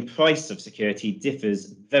availability and price of security differs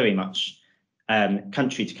very much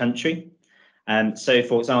country to country. So,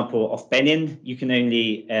 for example, off Benin, you can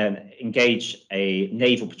only engage a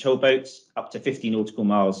naval patrol boat up to 50 nautical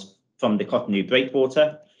miles from the Cotonou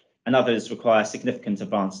breakwater, and others require significant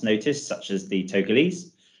advance notice, such as the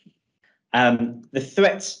Togolese. The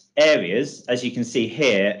threat areas, as you can see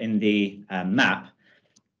here in the map,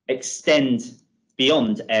 extend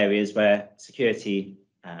beyond areas where security,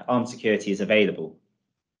 armed security is available.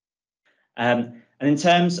 And in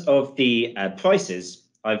terms of the prices,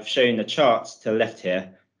 I've shown a chart to the left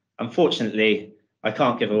here. Unfortunately, I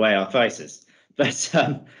can't give away our prices, but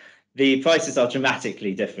the prices are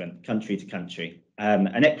dramatically different country to country.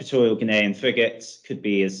 An Equatorial Guinean frigate could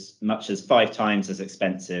be as much as 5 times as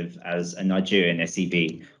expensive as a Nigerian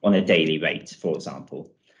SEV on a daily rate, for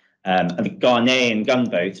example. A Ghanaian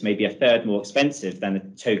gunboat may be a third more expensive than a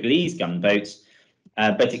Togolese gunboat,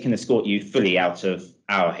 but it can escort you fully out of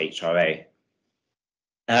our HRA.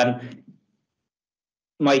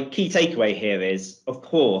 My key takeaway here is, of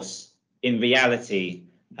course, in reality,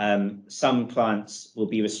 some clients will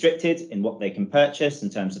be restricted in what they can purchase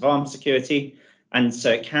in terms of armed security, and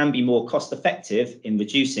so it can be more cost effective in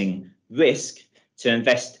reducing risk to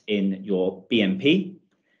invest in your BMP,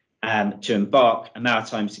 to embark a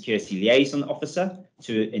maritime security liaison officer,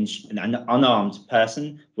 to an unarmed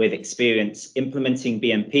person with experience implementing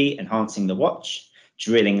BMP, enhancing the watch,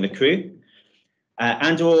 drilling the crew,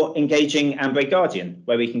 and or engaging Ambrey Guardian,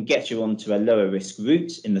 where we can get you onto a lower risk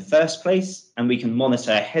route in the first place, and we can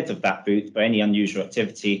monitor ahead of that route for any unusual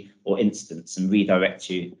activity or incidents and redirect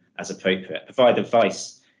you as appropriate. Provide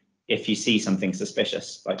advice if you see something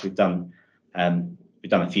suspicious, like we've done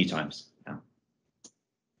a few times now.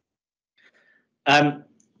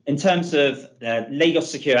 In terms of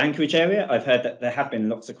Lagos Secure Anchorage Area, I've heard that there have been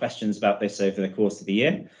lots of questions about this over the course of the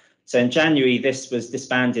year. So in January, this was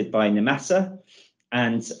disbanded by NIMASA,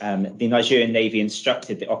 and the Nigerian Navy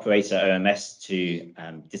instructed the operator OMS to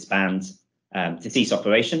to cease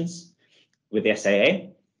operations with the SAA.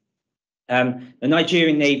 The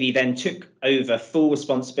Nigerian Navy then took over full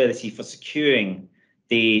responsibility for securing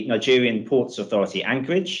the Nigerian Ports Authority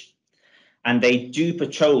Anchorage, and they do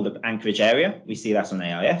patrol the Anchorage area. We see that on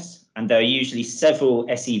AIS, and there are usually several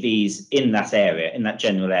SEVs in that area, in that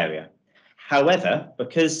general area. However,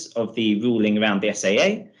 because of the ruling around the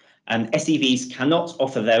SAA, SEVs cannot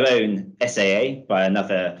offer their own SAA by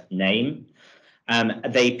another name.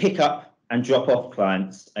 They pick up and drop off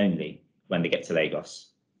clients only when they get to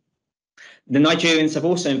Lagos. The Nigerians have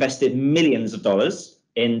also invested millions of dollars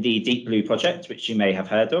in the Deep Blue project, which you may have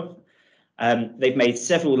heard of. They've made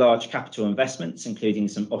several large capital investments, including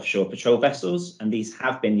some offshore patrol vessels, and these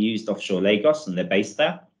have been used offshore Lagos and they're based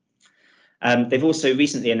there. They've also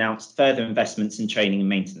recently announced further investments in training and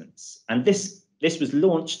maintenance. And this was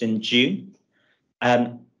launched in June.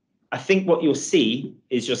 I think what you'll see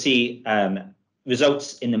is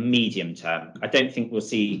results in the medium term. I don't think we'll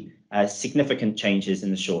see significant changes in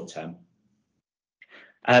the short term.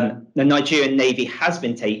 The Nigerian Navy has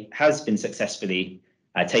been successfully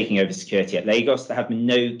taking over security at Lagos. There have been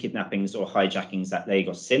no kidnappings or hijackings at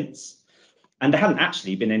Lagos since. And there haven't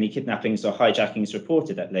actually been any kidnappings or hijackings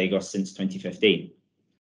reported at Lagos since 2015.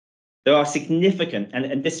 There are significant,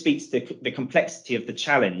 and this speaks to the complexity of the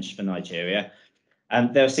challenge for Nigeria.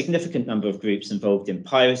 There are a significant number of groups involved in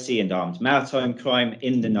piracy and armed maritime crime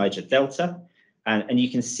in the Niger Delta. And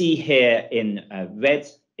you can see here in red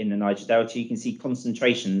in the Niger Delta, you can see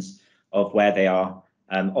concentrations of where they are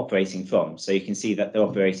operating from. So you can see that they're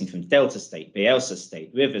operating from Delta State, Bayelsa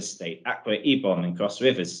State, Rivers State, Akwa Ibom, and Cross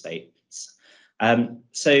Rivers States.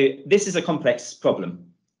 So this is a complex problem.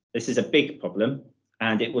 This is a big problem,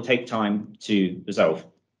 and it will take time to resolve.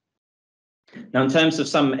 Now, in terms of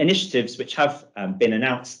some initiatives which have been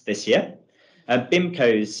announced this year,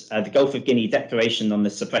 BIMCO's the Gulf of Guinea Declaration on the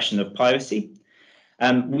Suppression of Piracy.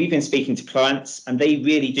 We've been speaking to clients, and they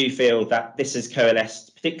really do feel that this has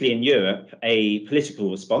coalesced, particularly in Europe, a political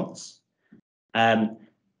response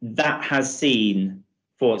that has seen,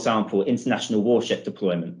 for example, international warship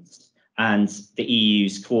deployments and the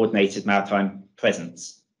EU's coordinated maritime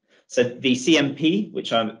presence. So the CMP,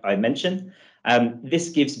 which I mentioned, this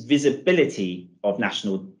gives visibility of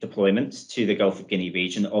national deployments to the Gulf of Guinea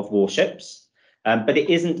region of warships, but it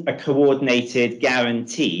isn't a coordinated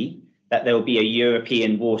guarantee that there will be a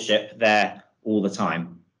European warship there all the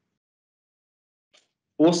time.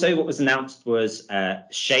 Also, what was announced was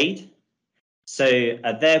SHADE. So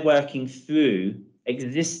they're working through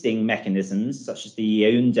existing mechanisms, such as the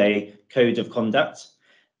Yaoundé Code of Conduct.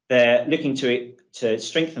 They're looking to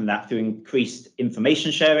strengthen that through increased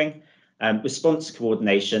information sharing, response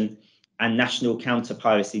coordination, and national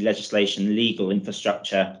counter-piracy legislation legal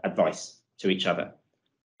infrastructure advice to each other.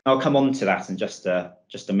 I'll come on to that in just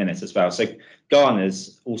a minute as well. So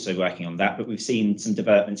Ghana's also working on that, but we've seen some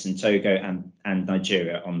developments in Togo and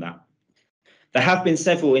Nigeria on that. There have been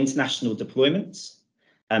several international deployments.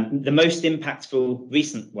 The most impactful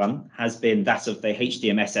recent one has been that of the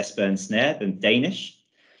HDMS Esbern Snare, the Danish.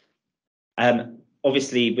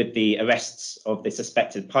 Obviously, with the arrests of the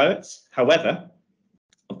suspected pirates. However,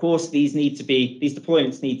 of course, these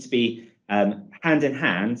deployments need to be hand in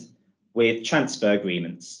hand with transfer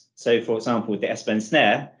agreements. So, for example, with the Esbern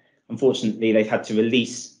Snare, unfortunately, they've had to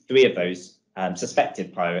release 3 of those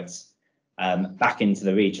suspected pirates back into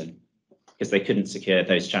the region because they couldn't secure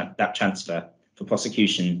that transfer for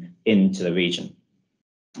prosecution into the region.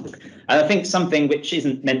 And I think something which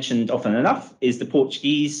isn't mentioned often enough is the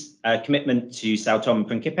Portuguese commitment to São Tomé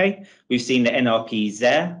and Príncipe. We've seen the NRP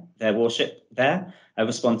there, their warship there,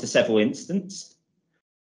 respond to several incidents.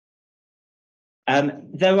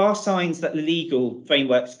 There are signs that legal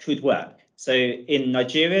frameworks could work. So in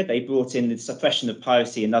Nigeria, they brought in the Suppression of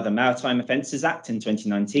Piracy and Other Maritime Offences Act in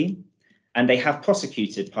 2019, and they have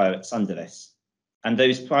prosecuted pirates under this. And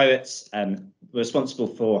those pirates were responsible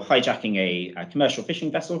for hijacking a commercial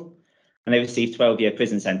fishing vessel, and they received 12-year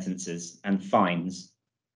prison sentences and fines.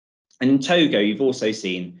 And in Togo, you've also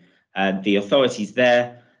seen the authorities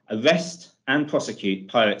there arrest and prosecute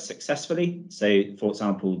pirates successfully. So, for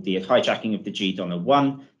example, the hijacking of the G Donna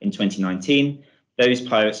 1 in 2019, those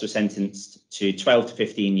pirates were sentenced to 12 to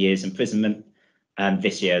 15 years imprisonment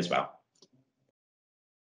this year as well.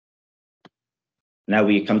 Now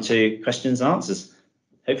we come to questions and answers.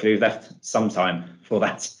 Hopefully we've left some time for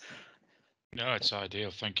that. No, it's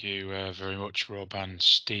ideal. Thank you very much, Rob and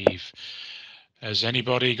Steve. Has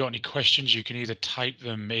anybody got any questions? You can either type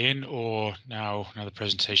them in, or now the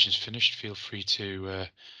presentation's finished, feel free to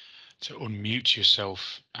unmute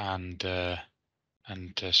yourself and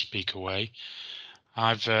speak away.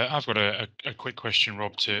 I've got a quick question,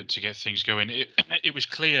 Rob, to get things going. It was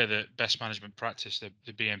clear that best management practice,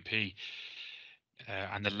 the BMP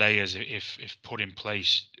and the layers, if put in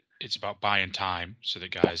place, it's about buying time so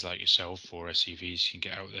that guys like yourself or SCVs can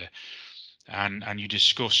get out there. And you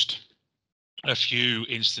discussed a few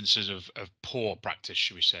instances of poor practice,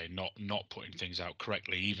 should we say, not putting things out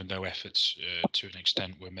correctly, even though efforts to an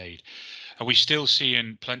extent were made. Are we still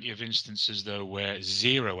seeing plenty of instances, though, where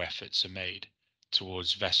 0 efforts are made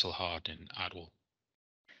towards vessel hardening, Adwal?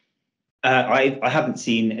 I haven't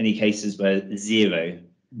seen any cases where 0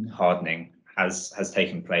 hardening has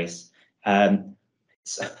taken place.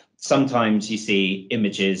 Sometimes you see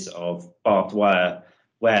images of barbed wire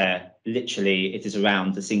where literally it is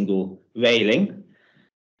around a single railing,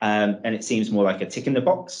 and it seems more like a tick in the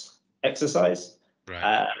box exercise.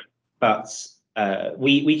 Right. But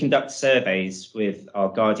we conduct surveys with our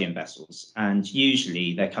Guardian vessels, and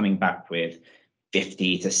usually they're coming back with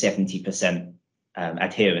 50 to 70%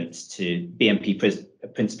 adherence to BMP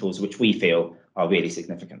principles, which we feel are really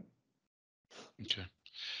significant. Okay.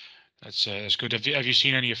 That's good. Have you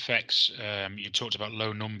seen any effects? You talked about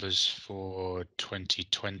low numbers for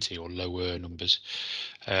 2020, or lower numbers.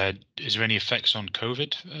 Is there any effects on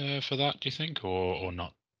COVID for that, do you think, or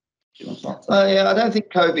not? Yeah, I don't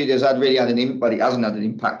think COVID has really had an impact, but it hasn't had an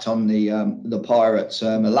impact on the pirates.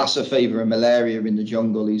 Lassa fever and malaria in the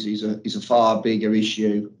jungle is a far bigger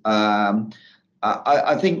issue.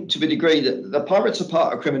 I think to a degree that the pirates are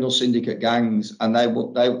part of criminal syndicate gangs, and they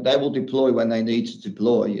will deploy when they need to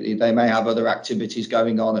deploy. They may have other activities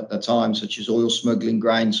going on at the time, such as oil smuggling,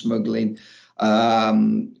 grain smuggling,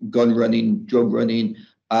 gun running, drug running.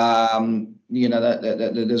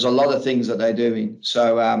 There's a lot of things that they're doing.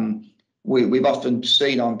 So we've often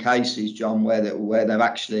seen on cases, John, where they've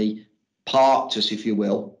actually parked us, if you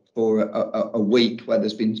will, for a week, where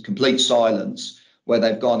there's been complete silence, where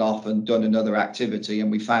they've gone off and done another activity,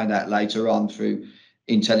 and we found out later on through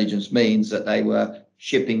intelligence means that they were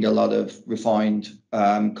shipping a lot of refined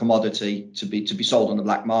commodity to be sold on the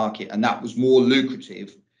black market, and that was more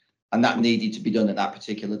lucrative, and that needed to be done at that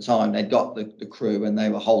particular time. They'd got the crew, and they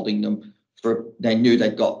were holding them they knew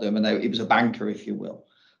they'd got them, and it was a banker, if you will.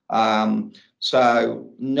 So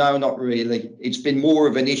no, not really. It's been more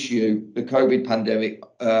of an issue, the COVID pandemic,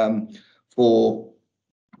 for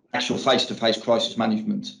actual face-to-face crisis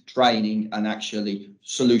management training and actually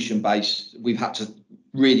solution-based. We've had to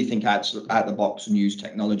really think out the box and use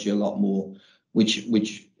technology a lot more, which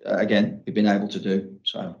again, we've been able to do.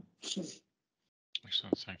 So.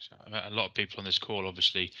 Excellent, thanks. A lot of people on this call,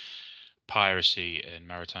 obviously, piracy and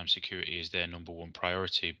maritime security is their #1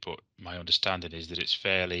 priority, but my understanding is that it's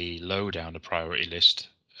fairly low down the priority list,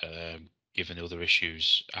 given the other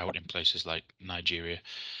issues out in places like Nigeria.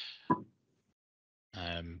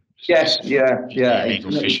 Yes, yeah.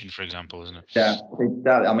 Illegal fishing, for example, isn't it? Yeah,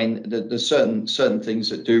 I mean, there's certain things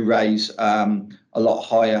that do raise a lot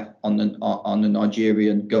higher on the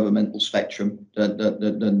Nigerian governmental spectrum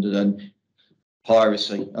than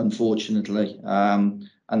piracy, unfortunately,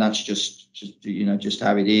 and that's just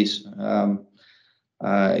how it is. I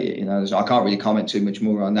can't really comment too much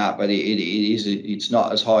more on that, but it's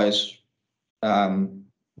not as high as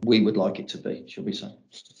we would like it to be, shall we say?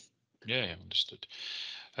 Yeah, understood.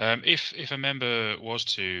 If a member was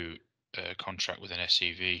to contract with an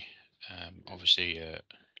SCV, obviously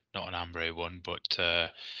not an Ambrey one, but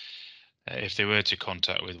if they were to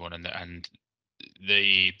contact with one and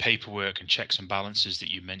the paperwork and checks and balances that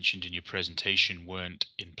you mentioned in your presentation weren't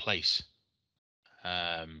in place,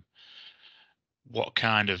 what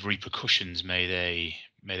kind of repercussions may they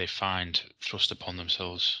find thrust upon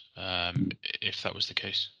themselves if that was the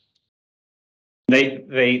case?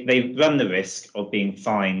 They run the risk of being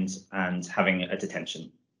fined and having a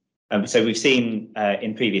detention. So we've seen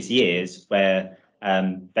in previous years where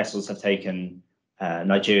vessels have taken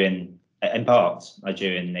embarked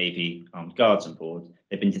Nigerian Navy armed guards on board.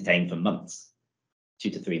 They've been detained for months,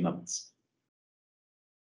 2 to 3 months.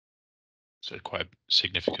 So quite a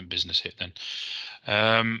significant business hit then.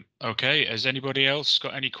 Okay, has anybody else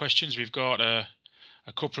got any questions? We've got a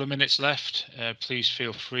couple of minutes left. Please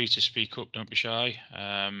feel free to speak up, don't be shy.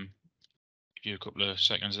 Give you a couple of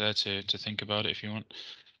seconds there to think about it if you want.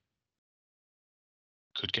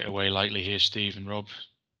 Could get away lightly here, Steve and Rob.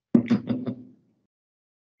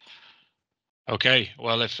 Okay,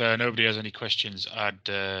 well, if nobody has any questions,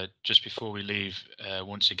 I'd just before we leave,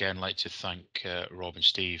 once again like to thank Rob and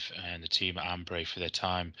Steve and the team at Ambrey for their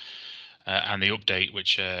time and the update,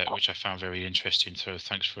 which I found very interesting. So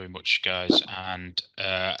thanks very much, guys. And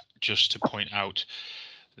just to point out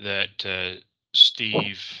that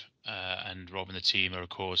Steve and Rob and the team are, of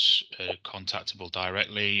course, contactable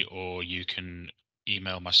directly, or you can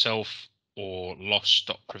email myself or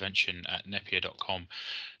loss.prevention@nepier.com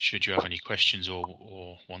should you have any questions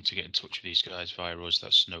or want to get in touch with these guys via us.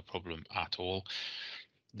 That's no problem at all.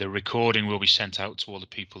 The recording will be sent out to all the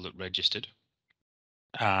people that registered,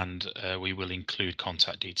 and we will include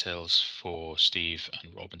contact details for Steve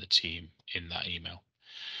and Rob and the team in that email.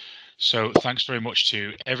 So thanks very much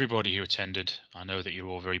to everybody who attended. I know that you're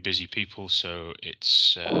all very busy people, so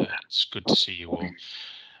it's good to see you all.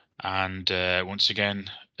 And once again,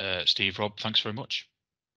 Steve, Rob, thanks very much.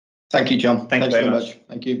 Thank you, John. Thanks very much.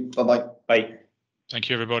 Thank you. Bye-bye. Bye. Thank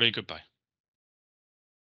you, everybody. Goodbye.